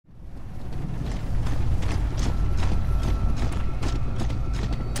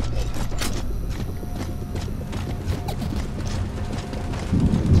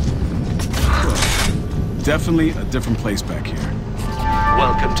definitely a different place back here.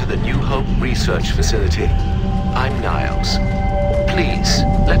 Welcome to the New Hope Research Facility. I'm Niles. Please,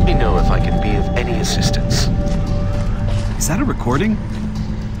 let me know if I can be of any assistance. Is that a recording?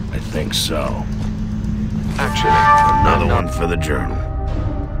 I think so. Actually, Another one for the journal.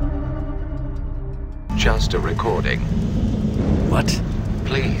 just a recording. What?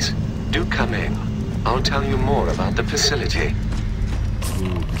 Please, do come in. I'll tell you more about the facility.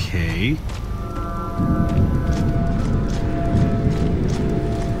 Okay.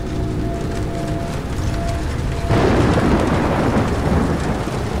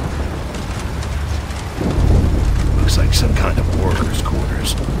 Looks like some kind of workers'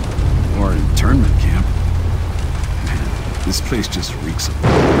 quarters. Or internment camp. Man, this place just reeks of...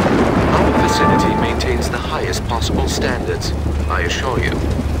 Our facility maintains the highest possible standards, I assure you.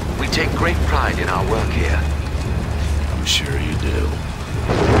 We take great pride in our work here. I'm sure you do.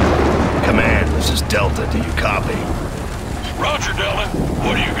 Command, this is Delta. Do you copy? Roger, Delta.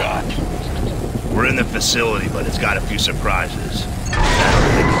 What do you got? We're in the facility, but it's got a few surprises. I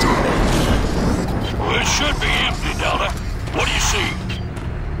don't think it's okay. Well, it should be empty, Delta. What do you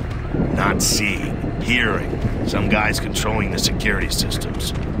see? Not seeing, hearing. Some guys controlling the security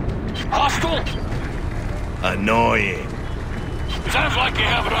systems. Hostile? Annoying. Sounds like you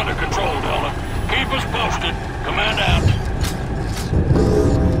have it under control, Delta. Keep us posted. Command out.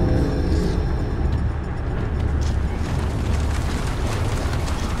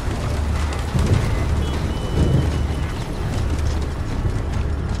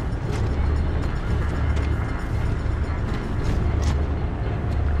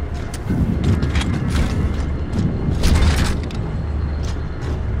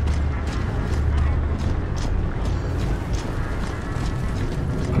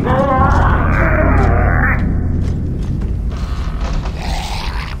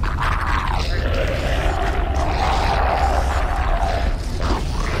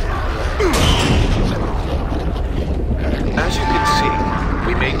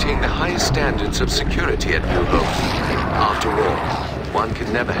 Of security at New Hope. After all, one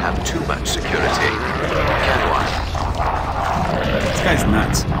can never have too much security, can one? This guy's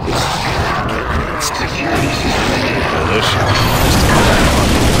nuts.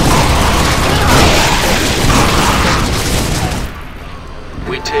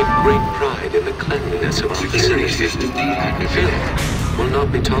 We take great pride in the cleanliness of our facility. Filth will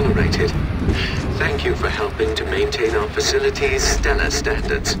not be tolerated. Thank you for helping to maintain our facility's stellar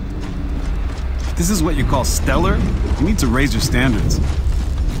standards. This is what you call stellar? You need to raise your standards.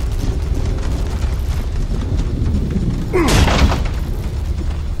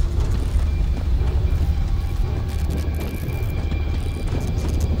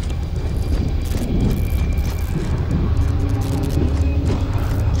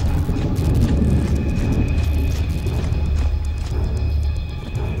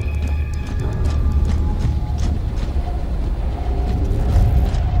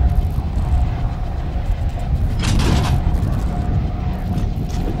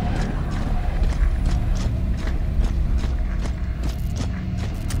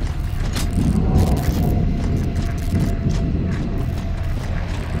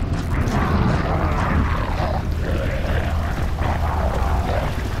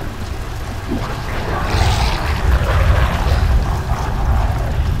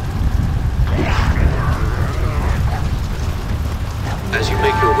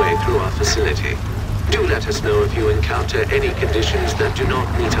 Facility. Do let us know if you encounter any conditions that do not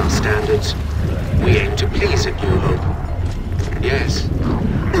meet our standards. We aim to please at New Hope. Yes,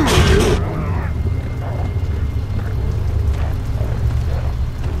 we do.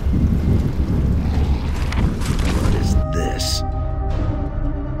 What is this?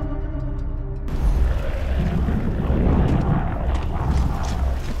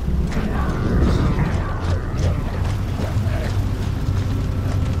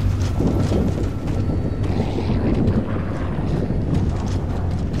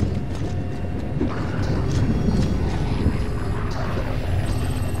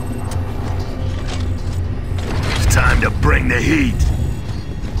 Time to bring the heat.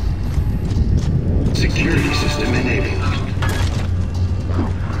 Security system enabled.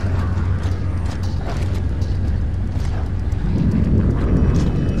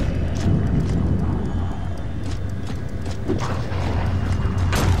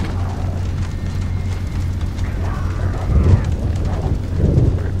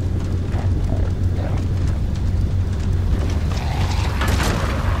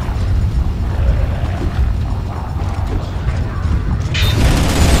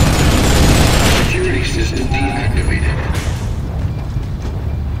 System deactivated.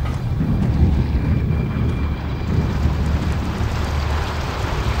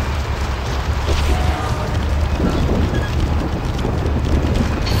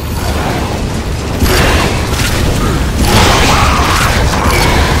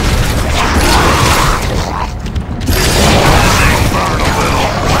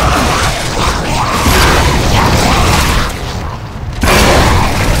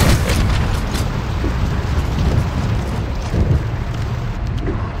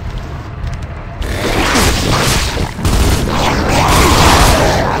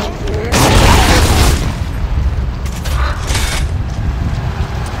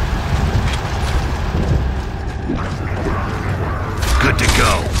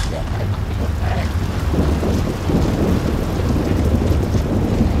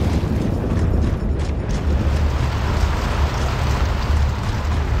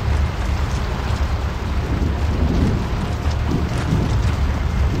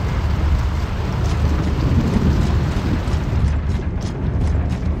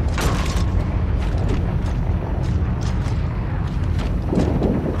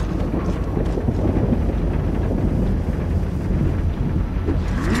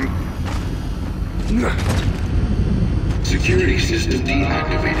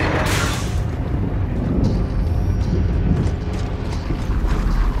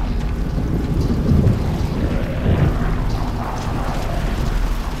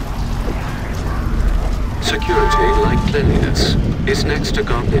 next to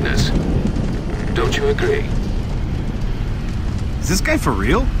godliness. Don't you agree? Is this guy for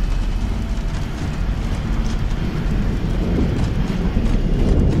real?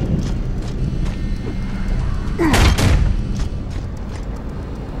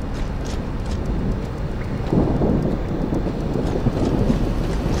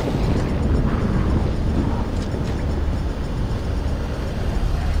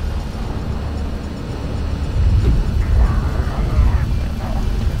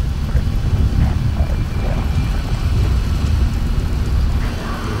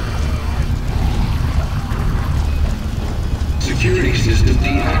 Security system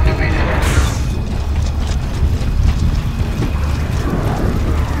deactivated.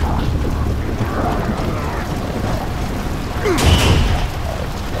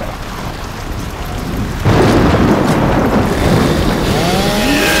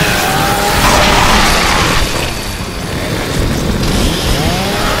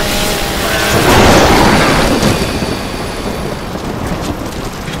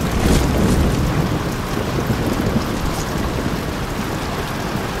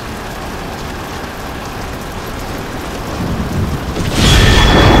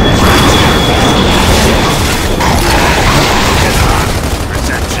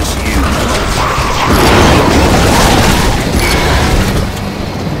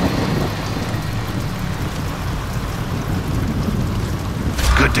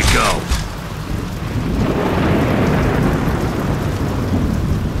 Good to go.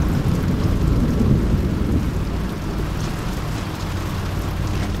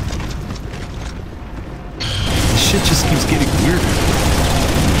 This shit just keeps getting weirder.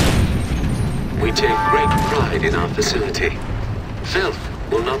 We take great pride in our facility. Filth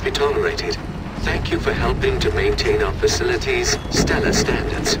will not be tolerated. Thank you for helping to maintain our facility's stellar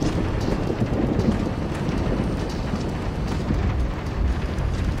standards.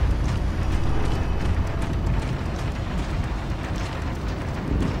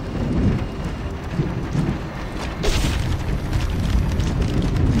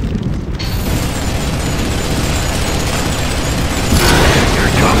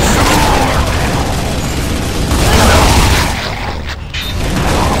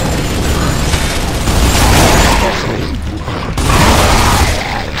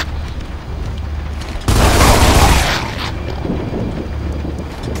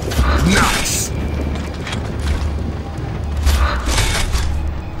 Nice.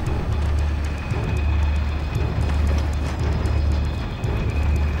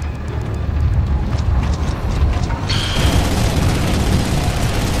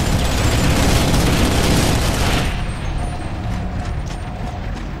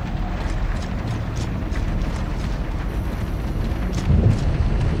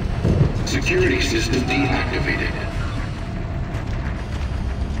 Security system deactivated.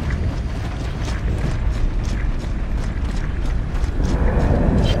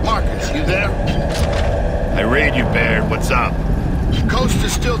 Marcus, you there? I read you, Baird. What's up? Coast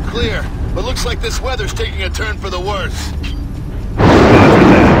is still clear, but looks like this weather's taking a turn for the worse. Roger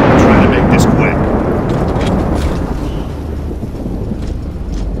that. I'm trying to make this quick.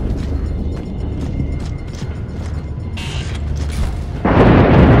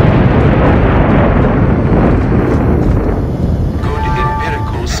 Good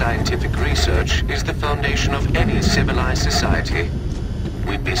empirical scientific research is the foundation of any civilized society.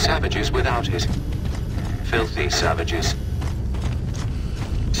 We'd be savages without it. Filthy savages.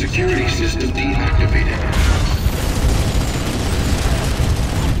 Security system deactivated.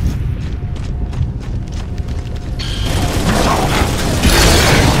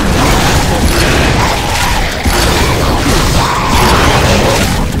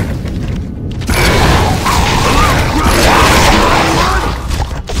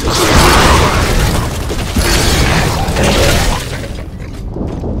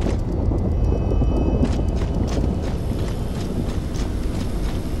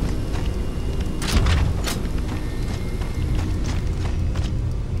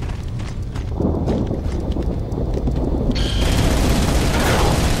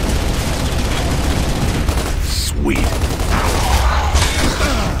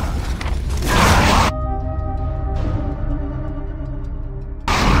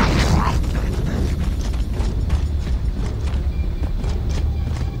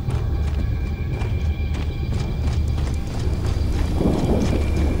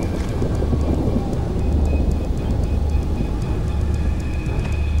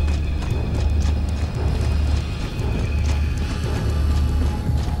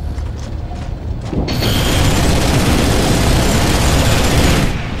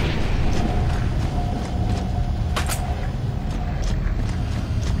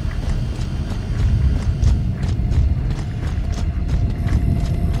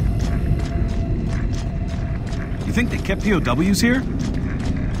 think they kept POWs here?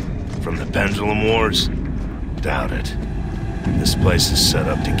 From the Pendulum Wars? Doubt it. This place is set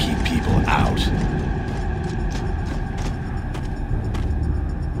up to keep people out.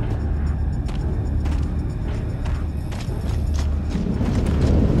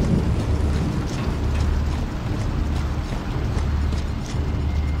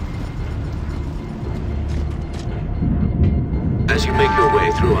 As you make your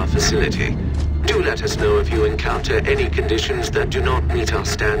way through our facility, do let us know if you encounter any conditions that do not meet our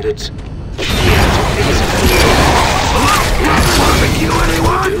standards. Barbecue,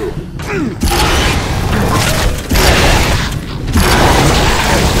 anyone?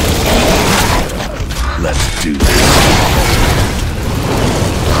 Let's do this.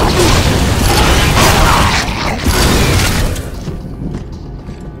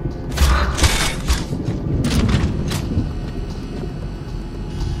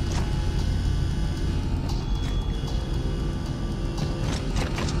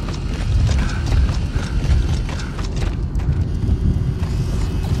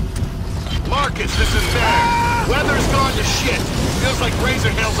 Marcus, this is Baird. Weather's gone to shit. Feels like Razor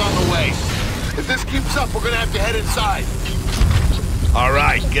Hill's on the way. If this keeps up, we're gonna have to head inside. All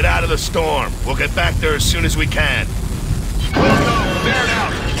right, get out of the storm. We'll get back there as soon as we can. We'll go. Baird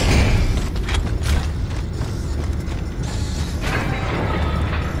out.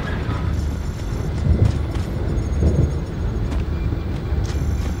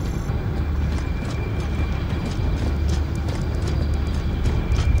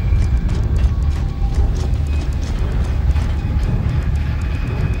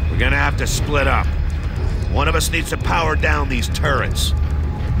 We're gonna have to split up. One of us needs to power down these turrets.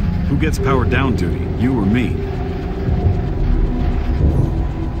 Who gets powered down duty, you or me?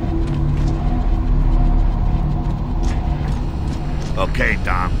 Okay,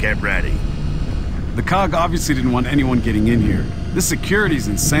 Dom, get ready. The COG obviously didn't want anyone getting in here. This security's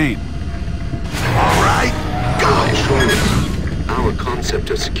insane. All right, I assure you, our concept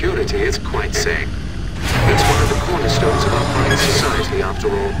of security is quite sane. It's one of the cornerstones of our private society, after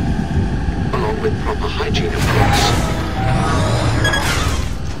all. Along with proper hygiene, of course.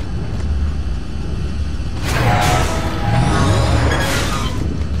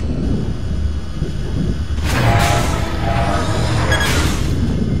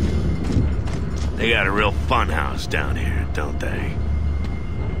 They got a real fun house down here, don't they?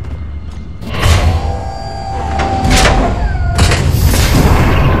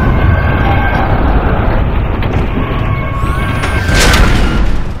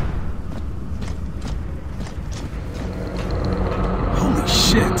 Holy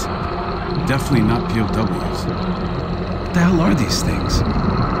shit. Definitely not POWs. What the hell are these things?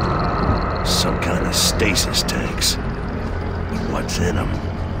 Some kind of stasis tanks. But what's in them?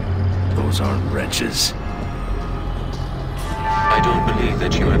 Those aren't wretches. I don't believe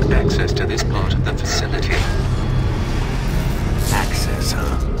that you have access to this part of the facility. Access,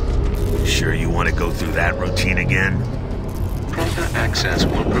 huh? Sure you want to go through that routine again? Proper access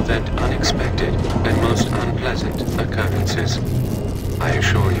will prevent unexpected and most unpleasant occurrences. I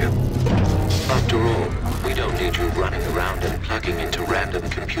assure you. After all, we don't need you running around and plugging into random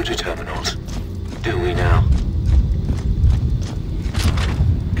computer terminals. Do we now?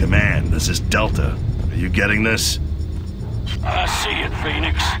 Command, this is Delta. Are you getting this? I see it,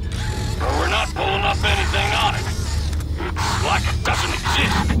 Phoenix. But we're not pulling up anything on it. It's like it doesn't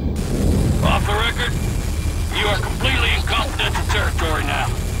exist. Off the record, you are completely in confidential territory now.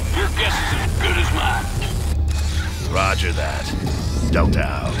 Your guess is as good as mine. Roger that. Delta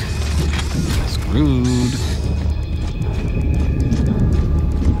out. Screwed.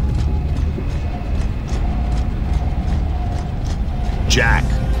 Jack,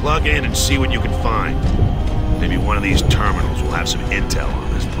 plug in and see what you can find. Maybe one of these terminals will have some intel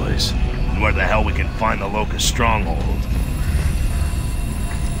on this place. And where the hell we can find the Locust stronghold.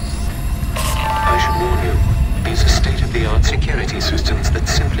 I should warn you, these are state-of-the-art security systems that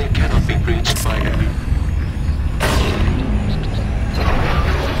simply cannot be breached by any...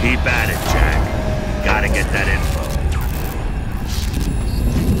 Keep at it, Jack. Gotta get that info.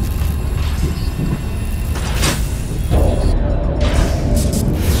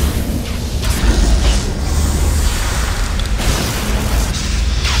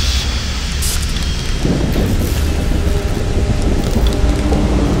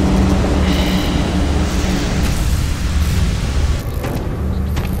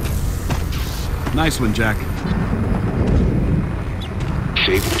 Nice one, Jack.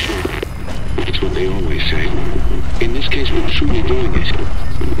 Save the ship. That's what they always say. In this case, we're truly doing it.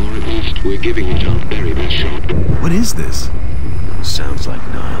 Or at least, we're giving it our very best shot. What is this? Sounds like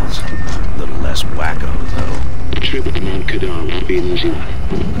Niles. A little less wacko, though. trip to Mount Kadar won't be an easy one.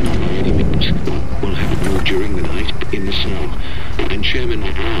 By any means, we'll have to move during the night in the snow, and Chairman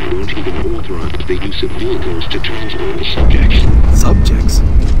Mahal won't even authorize the use of vehicles to transport the subjects. Subjects?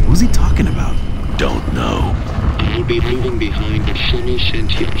 Who's he talking about? Don't know. I'll be moving behind a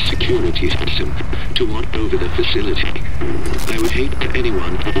semi-sentient security system to watch over the facility. I would hate for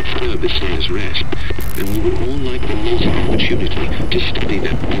anyone to disturb the Sayers' rest, and we would all like to use an opportunity to study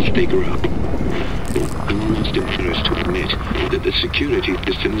them as they grow. I'm almost embarrassed to admit that the security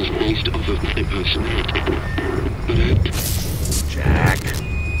system is based off of my personality. But Jack,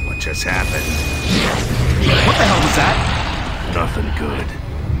 what just happened? What the hell was that? Nothing good.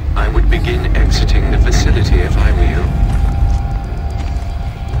 I would begin exiting the facility if I were you.